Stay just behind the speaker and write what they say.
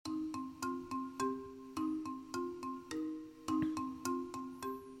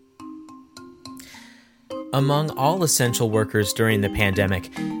Among all essential workers during the pandemic,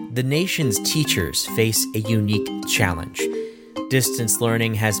 the nation's teachers face a unique challenge. Distance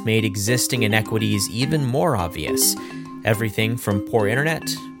learning has made existing inequities even more obvious. Everything from poor internet,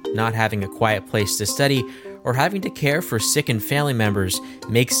 not having a quiet place to study, or having to care for sick and family members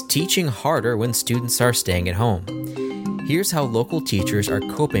makes teaching harder when students are staying at home. Here's how local teachers are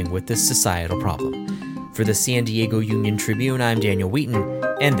coping with this societal problem. For the San Diego Union Tribune, I'm Daniel Wheaton,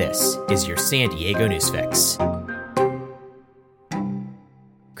 and this is your San Diego News Fix.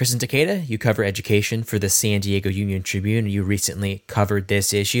 Kristen Takeda, you cover education for the San Diego Union Tribune. You recently covered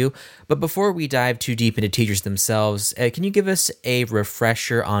this issue. But before we dive too deep into teachers themselves, can you give us a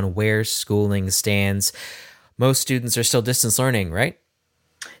refresher on where schooling stands? Most students are still distance learning, right?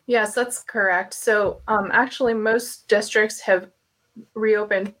 Yes, that's correct. So actually, most districts have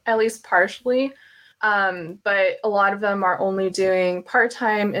reopened, at least partially, but a lot of them are only doing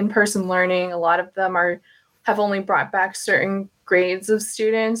part-time in-person learning. A lot of them have only brought back certain grades of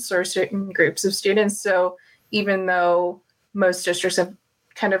students or certain groups of students. So even though most districts have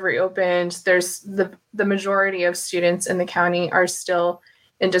kind of reopened, there's the majority of students in the county are still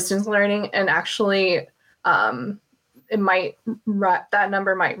in distance learning, and actually that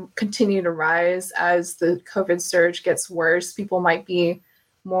number might continue to rise as the COVID surge gets worse. People might be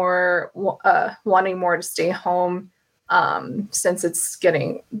more wanting more to stay home since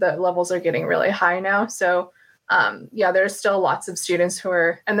the levels are getting really high now. So there's still lots of students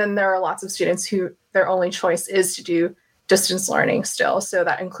and then there are lots of students who their only choice is to do distance learning still. So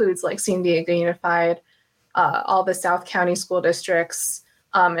that includes like San Diego Unified, all the South County school districts,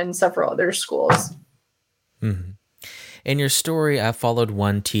 and several other schools. Mm-hmm. In your story, I followed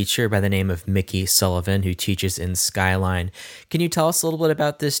one teacher by the name of Mickey Sullivan who teaches in Skyline. Can you tell us a little bit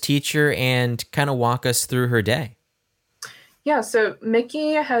about this teacher and kind of walk us through her day? Yeah, so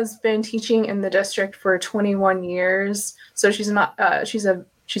Mickey has been teaching in the district for 21 years. So she's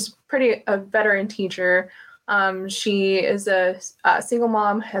pretty a veteran teacher. She is a single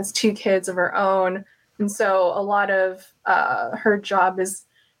mom, has 2 kids of her own. And so a lot of her job is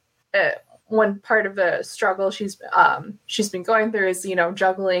one part of the struggle she's been going through is,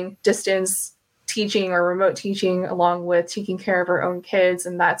 juggling distance teaching or remote teaching along with taking care of her own kids.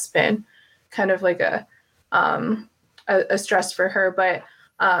 And that's been kind of like a stress for her. But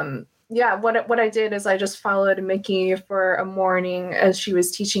what I did is I just followed Mickey for a morning as she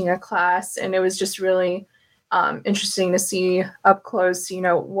was teaching a class. And it was just really interesting to see up close,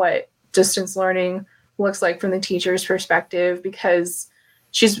 what distance learning looks like from the teacher's perspective, because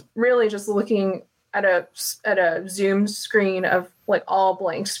she's really just looking at a Zoom screen of like all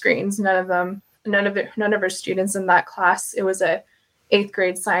blank screens. None of her students in that class. It was a 8th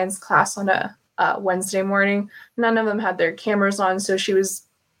grade science class on a Wednesday morning. None of them had their cameras on, so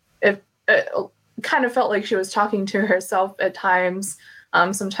it kind of felt like she was talking to herself at times.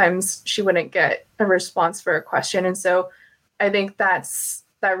 Sometimes she wouldn't get a response for a question, and so I think that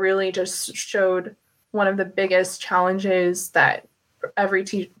really just showed one of the biggest challenges that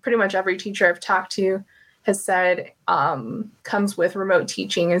pretty much every teacher I've talked to has said comes with remote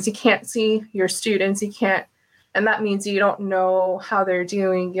teaching is you can't see your students. And that means you don't know how they're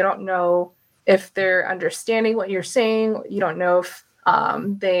doing. You don't know if they're understanding what you're saying. You don't know if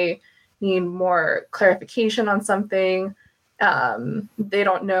they need more clarification on something. They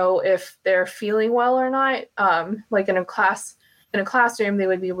don't know if they're feeling well or not. Like in a classroom, they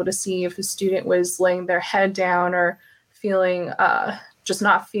would be able to see if a student was laying their head down or feeling just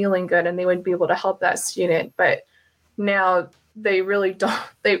not feeling good, and they would be able to help that student. But now they really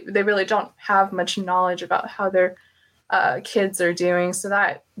don't have much knowledge about how their kids are doing. So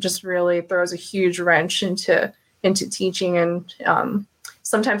that just really throws a huge wrench into teaching. And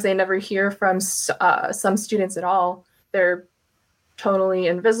sometimes they never hear from some students at all. They're totally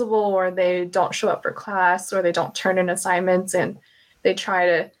invisible, or they don't show up for class, or they don't turn in assignments, and they try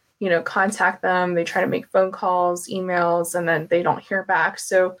to contact them. They try to make phone calls, emails, and then they don't hear back.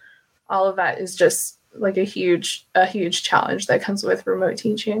 So all of that is just like a huge challenge that comes with remote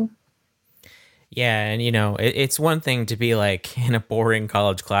teaching. Yeah, and it's one thing to be like in a boring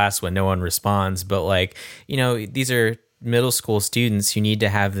college class when no one responds, but like, these are middle school students who need to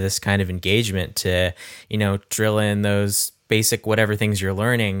have this kind of engagement to, drill in those basic whatever things you're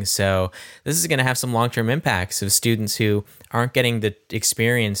learning. So this is going to have some long-term impacts of students who aren't getting the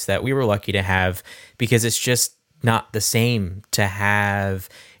experience that we were lucky to have, because it's just not the same to have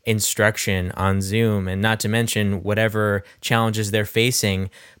instruction on Zoom, and not to mention whatever challenges they're facing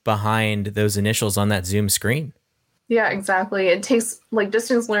behind those initials on that Zoom screen. Yeah, exactly. It takes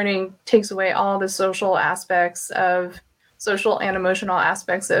distance learning takes away all the social and emotional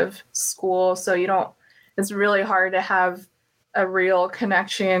aspects of school. So you don't it's really hard to have a real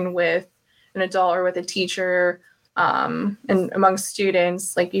connection with an adult or with a teacher, and among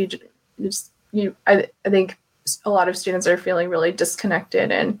students. Like I think a lot of students are feeling really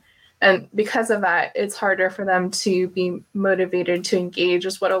disconnected, and because of that, it's harder for them to be motivated to engage,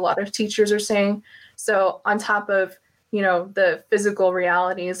 is what a lot of teachers are saying. So on top of, the physical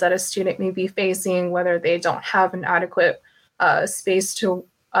realities that a student may be facing, whether they don't have an adequate space to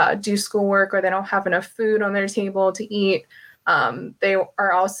do schoolwork, or they don't have enough food on their table to eat, they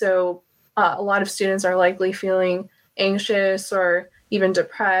are also, a lot of students are likely feeling anxious or even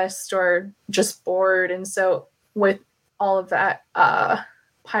depressed or just bored. And so with all of that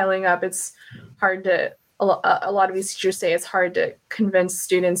piling up, it's hard to, a lot of these teachers say it's hard to convince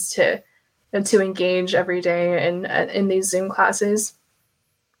students to engage every day in these Zoom classes.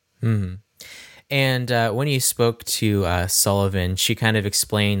 Mm-hmm. And when you spoke to Sullivan, she kind of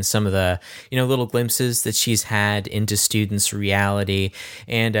explained some of the, little glimpses that she's had into students' reality.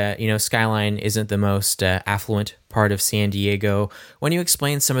 And, Skyline isn't the most affluent part of San Diego. When you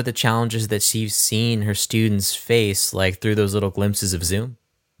explain some of the challenges that she's seen her students face, like through those little glimpses of Zoom?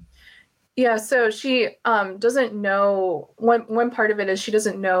 Yeah, so she doesn't know, one part of it is she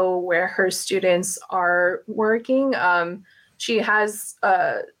doesn't know where her students are working. She has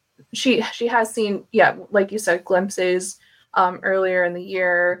she has seen, yeah, like you said, glimpses earlier in the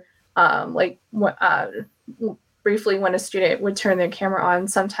year, like briefly when a student would turn their camera on.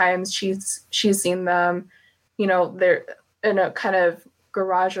 Sometimes she's seen them, they're in a kind of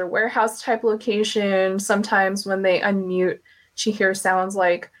garage or warehouse type location. Sometimes when they unmute, she hears sounds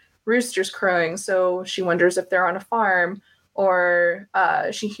like roosters crowing, so she wonders if they're on a farm, or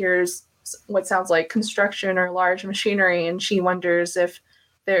she hears what sounds like construction or large machinery, and she wonders if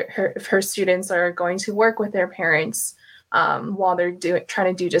her students are going to work with their parents while they're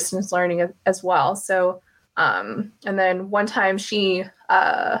trying to do distance learning as well. So, and then one time she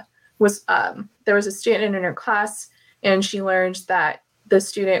was there was a student in her class, and she learned that the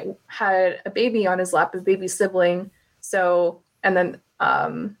student had a baby on his lap, a baby sibling. So, and then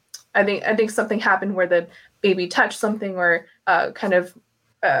I think something happened where the baby touched something, or kind of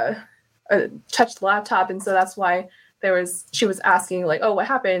touched the laptop, and so that's why she was asking like, oh, what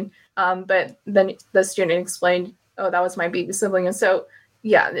happened? But then the student explained, oh, that was my baby sibling. And so,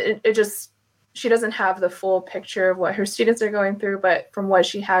 yeah, it just, she doesn't have the full picture of what her students are going through, but from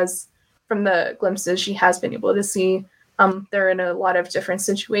the glimpses she has been able to see, they're in a lot of different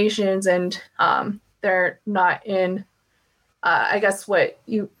situations, and they're not in, I guess what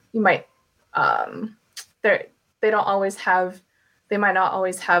you might, they might not always have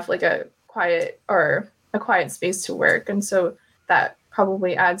like a quiet space to work. And so that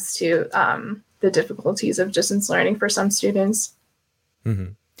probably adds to the difficulties of distance learning for some students.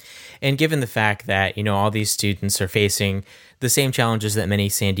 Mm-hmm. And given the fact that, all these students are facing the same challenges that many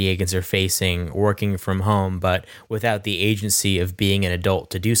San Diegans are facing working from home, but without the agency of being an adult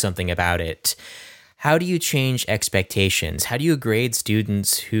to do something about it, how do you change expectations? How do you grade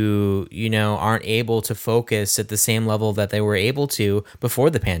students who, aren't able to focus at the same level that they were able to before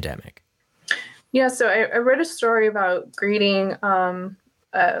the pandemic? Yeah, so I read a story about grading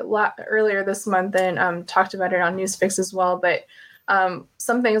earlier this month, and talked about it on Newsfix as well. But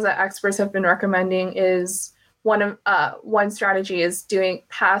some things that experts have been recommending is one strategy is doing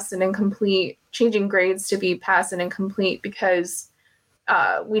pass and incomplete, changing grades to be pass and incomplete, because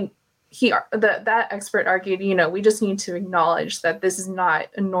that expert argued, we just need to acknowledge that this is not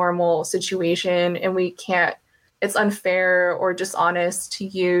a normal situation, and it's unfair or dishonest to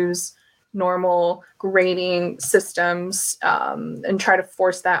use normal grading systems and try to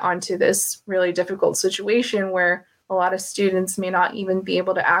force that onto this really difficult situation where a lot of students may not even be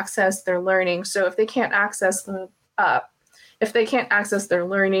able to access their learning. So if they can't access their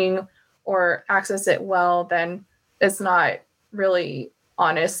learning or access it well, then it's not really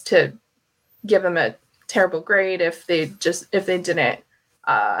honest to give them a terrible grade if they didn't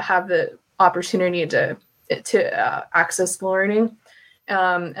have the opportunity to access the learning.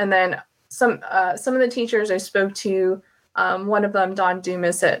 And then some of the teachers I spoke to, one of them, Don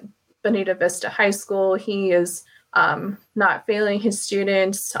Dumas at Bonita Vista High School, he is not failing his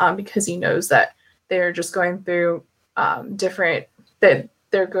students because he knows that they're just going through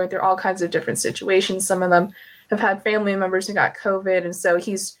they're going through all kinds of different situations. Some of them have had family members who got COVID, and so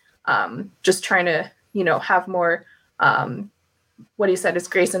he's just trying to have more what he said is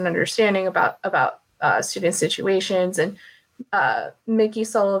grace and understanding about student situations. And Mickey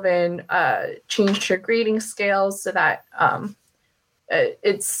Sullivan changed her grading scales so that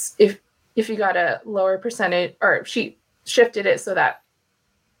it's if you got a lower percentage, or she shifted it so that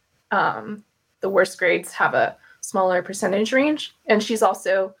the worst grades have a smaller percentage range. And she's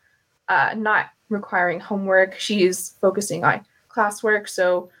also not requiring homework. She's focusing on classwork.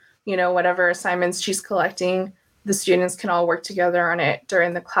 So, whatever assignments she's collecting, the students can all work together on it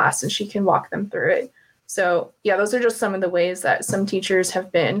during the class and she can walk them through it. So yeah, those are just some of the ways that some teachers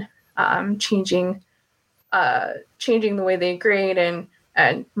have been changing the way they grade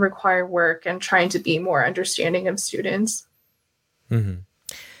and require work and trying to be more understanding of students. Mm-hmm.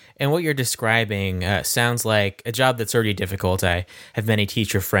 And what you're describing sounds like a job that's already difficult. I have many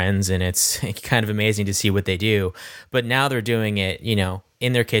teacher friends, and it's kind of amazing to see what they do. But now they're doing it,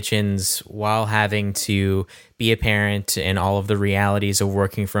 in their kitchens while having to be a parent and all of the realities of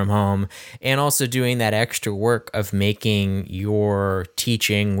working from home, and also doing that extra work of making your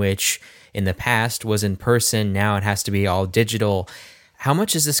teaching, which in the past was in person, now it has to be all digital. How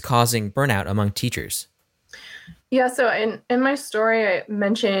much is this causing burnout among teachers? Yeah, so in my story, I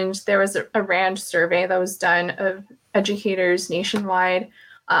mentioned there was a RAND survey that was done of educators nationwide,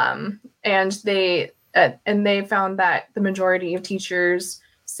 and they found that the majority of teachers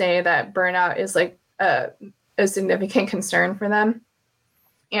say that burnout is like a significant concern for them.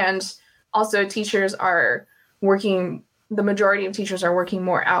 And also teachers are working, the majority of teachers are working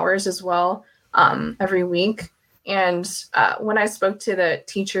more hours as well every week. And when I spoke to the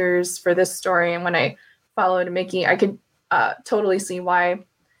teachers for this story and when I followed Mickey, I could totally see why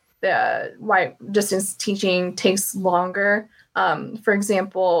distance teaching takes longer. For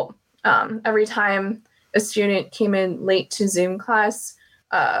example, every time a student came in late to Zoom class,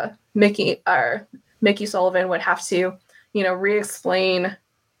 Mickey Sullivan would have to, re-explain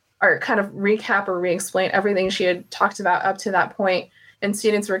or kind of recap or re-explain everything she had talked about up to that point. And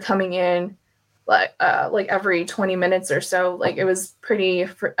students were coming in like every 20 minutes or so. Like it was pretty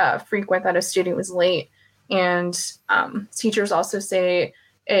frequent that a student was late. And teachers also say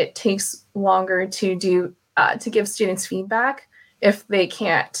it takes longer to give students feedback if they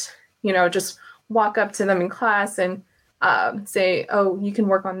can't, just walk up to them in class and say, oh, you can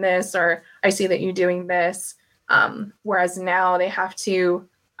work on this, or I see that you're doing this. Whereas now they have to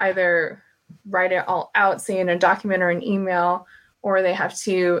either write it all out, say in a document or an email, or they have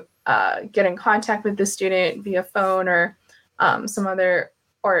to get in contact with the student via phone or some other,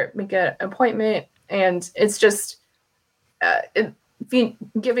 or make an appointment. And it's just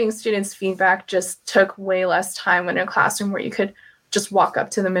giving students feedback just took way less time in a classroom where you could just walk up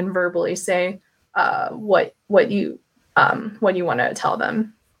to them and verbally say what you want to tell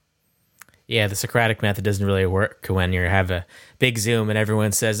them. Yeah, the Socratic method doesn't really work when you have a big Zoom and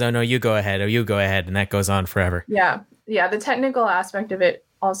everyone says, oh, no, you go ahead, and that goes on forever. Yeah, the technical aspect of it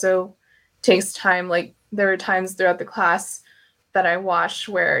also takes time. Like there are times throughout the class that I watched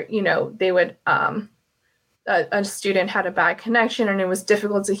where, they would, a student had a bad connection and it was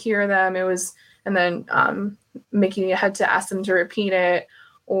difficult to hear them. And then Mickey had to ask them to repeat it,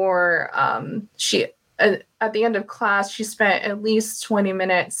 or she, at the end of class, she spent at least 20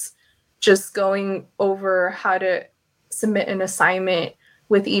 minutes just going over how to submit an assignment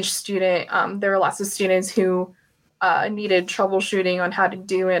with each student. There were lots of students who needed troubleshooting on how to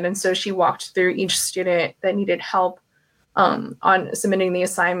do it. And so she walked through each student that needed help on submitting the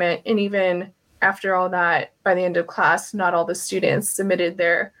assignment. And even after all that, by the end of class, not all the students submitted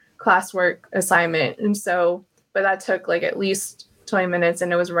their classwork assignment. And so, but that took like at least 20 minutes,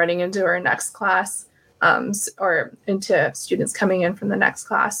 and it was running into our next class or into students coming in from the next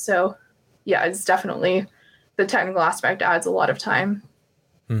class. So yeah, it's definitely, the technical aspect adds a lot of time.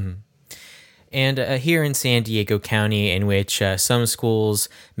 Mm-hmm. And here in San Diego County, in which some schools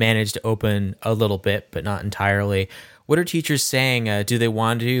manage to open a little bit, but not entirely, what are teachers saying? Do they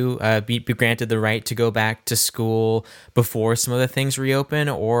want to be granted the right to go back to school before some of the things reopen?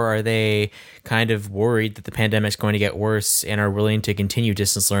 Or are they kind of worried that the pandemic is going to get worse and are willing to continue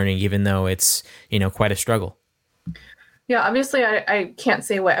distance learning, even though it's, quite a struggle? Yeah, obviously I can't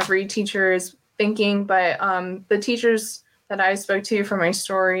say what every teacher is thinking, but the teachers that I spoke to for my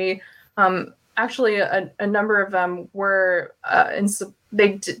story, actually a number of them were,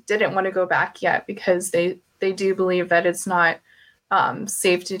 they didn't want to go back yet because they do believe that it's not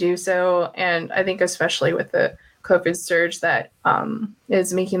safe to do so. And I think especially with the COVID surge that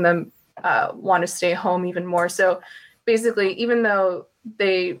is making them want to stay home even more. So basically, even though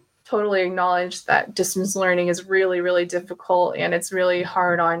they totally acknowledge that distance learning is really, really difficult and it's really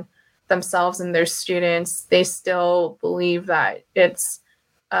hard on themselves and their students, they still believe that it's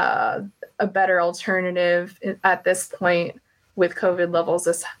a better alternative at this point with COVID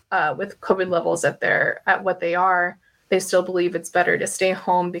levels at what they are. They still believe it's better to stay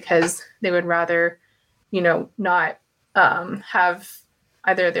home because they would rather, not have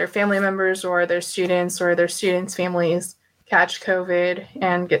either their family members or their students' families catch COVID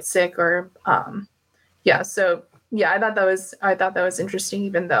and get sick, or so yeah, I thought that was interesting,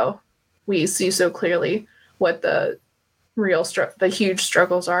 even though we see so clearly what the the huge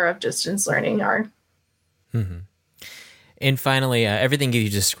struggles are of distance learning are. Mm-hmm. And finally, everything you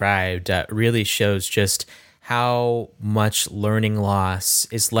described really shows just how much learning loss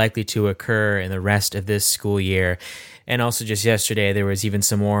is likely to occur in the rest of this school year. And also just yesterday, there was even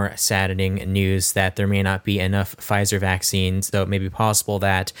some more saddening news that there may not be enough Pfizer vaccines, though it may be possible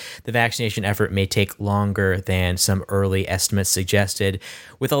that the vaccination effort may take longer than some early estimates suggested.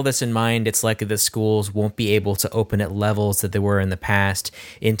 With all this in mind, it's likely that schools won't be able to open at levels that they were in the past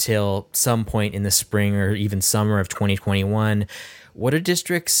until some point in the spring or even summer of 2021. What are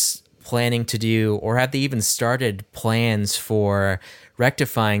districts planning to do, or have they even started plans for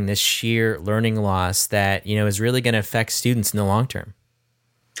rectifying this sheer learning loss that, is really going to affect students in the long term?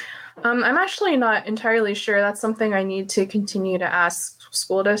 I'm actually not entirely sure. That's something I need to continue to ask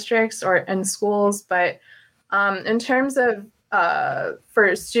school districts and schools. But in terms of for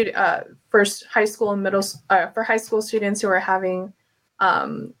high school and for high school students who are having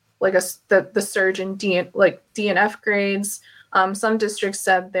the surge in DNF grades, some districts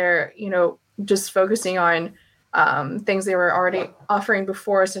said they're just focusing on things they were already offering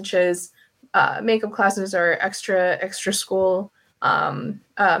before, such as makeup classes or extra school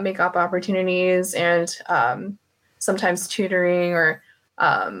makeup opportunities, and sometimes tutoring, or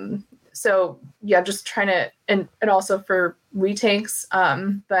just trying to, and also for retakes.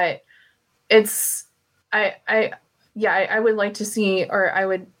 But it's I would like to see, or I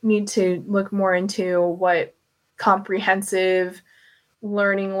would need to look more into what comprehensive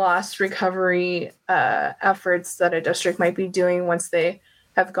learning loss recovery efforts that a district might be doing once they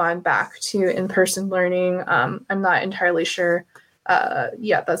have gone back to in-person learning. I'm not entirely sure.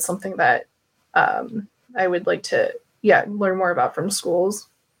 That's something that I would like to learn more about from schools.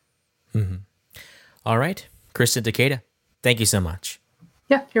 Mm-hmm. All right, Kristen Takeda, thank you so much.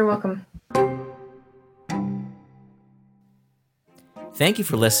 Yeah, you're welcome. Thank you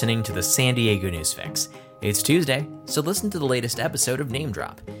for listening to the San Diego News Fix. It's Tuesday, so listen to the latest episode of Name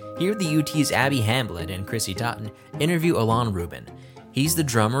Drop. Hear the UT's Abby Hamblett and Chrissy Totten interview Alon Rubin. He's the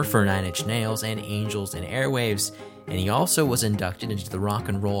drummer for Nine Inch Nails and Angels and Airwaves, and he also was inducted into the Rock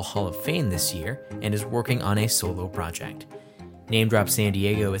and Roll Hall of Fame this year and is working on a solo project. Name Drop San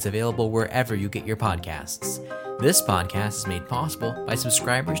Diego is available wherever you get your podcasts. This podcast is made possible by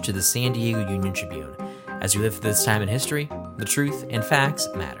subscribers to the San Diego Union Tribune. As we live through this time in history, the truth and facts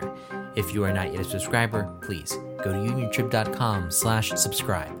matter. If you are not yet a subscriber, please go to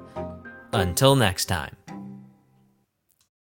uniontrib.com/subscribe. Until next time.